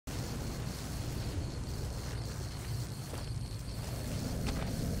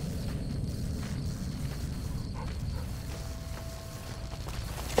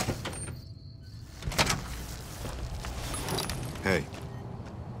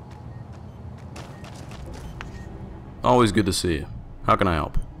Always good to see you. How can I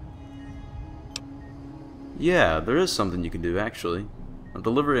help? Yeah, there is something you can do, actually. A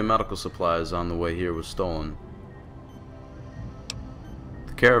delivery of medical supplies on the way here was stolen.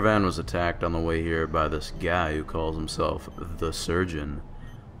 The caravan was attacked on the way here by this guy who calls himself the Surgeon.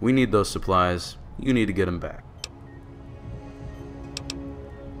 We need those supplies. You need to get them back.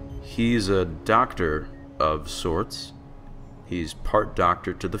 He's a doctor of sorts. He's part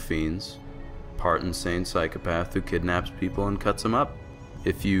doctor to the fiends, part insane psychopath who kidnaps people and cuts them up.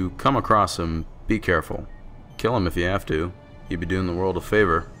 If you come across him, be careful. Kill him if you have to. You'd be doing the world a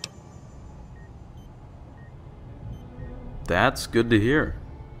favor. That's good to hear.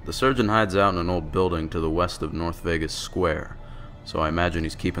 The Surgeon hides out in an old building to the west of North Vegas Square, so I imagine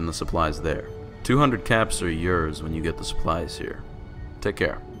he's keeping the supplies there. 200 caps are yours when you get the supplies here. Take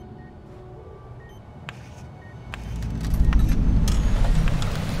care.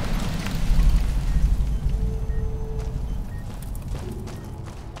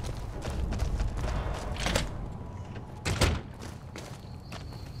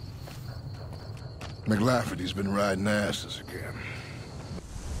 McLafferty's been riding asses again.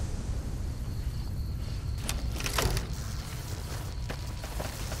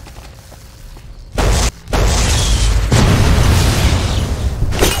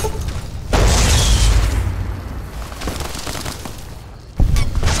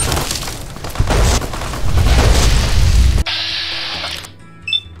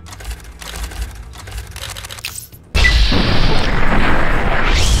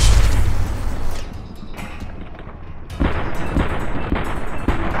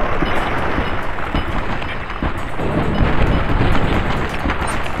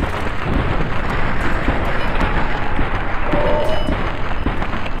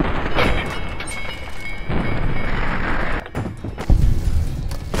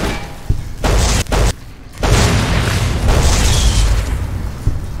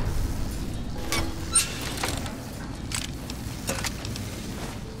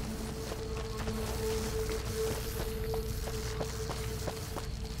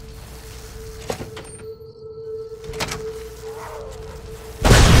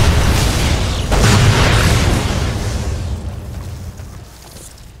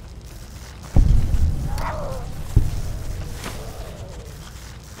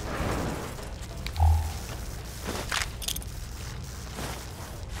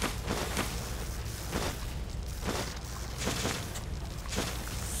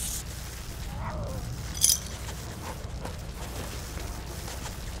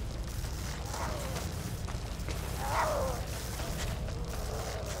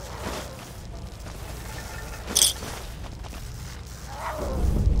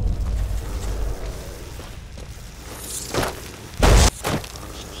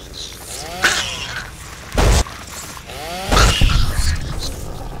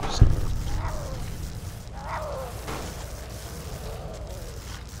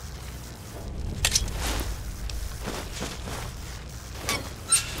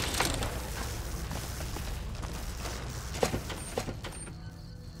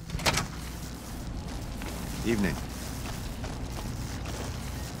 Evening.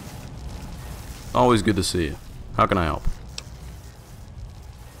 Always good to see you. How can I help?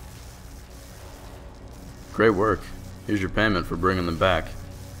 Great work. Here's your payment for bringing them back.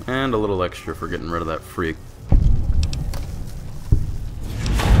 And a little extra for getting rid of that freak.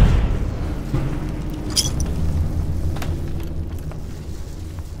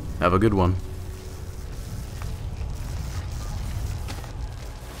 Have a good one.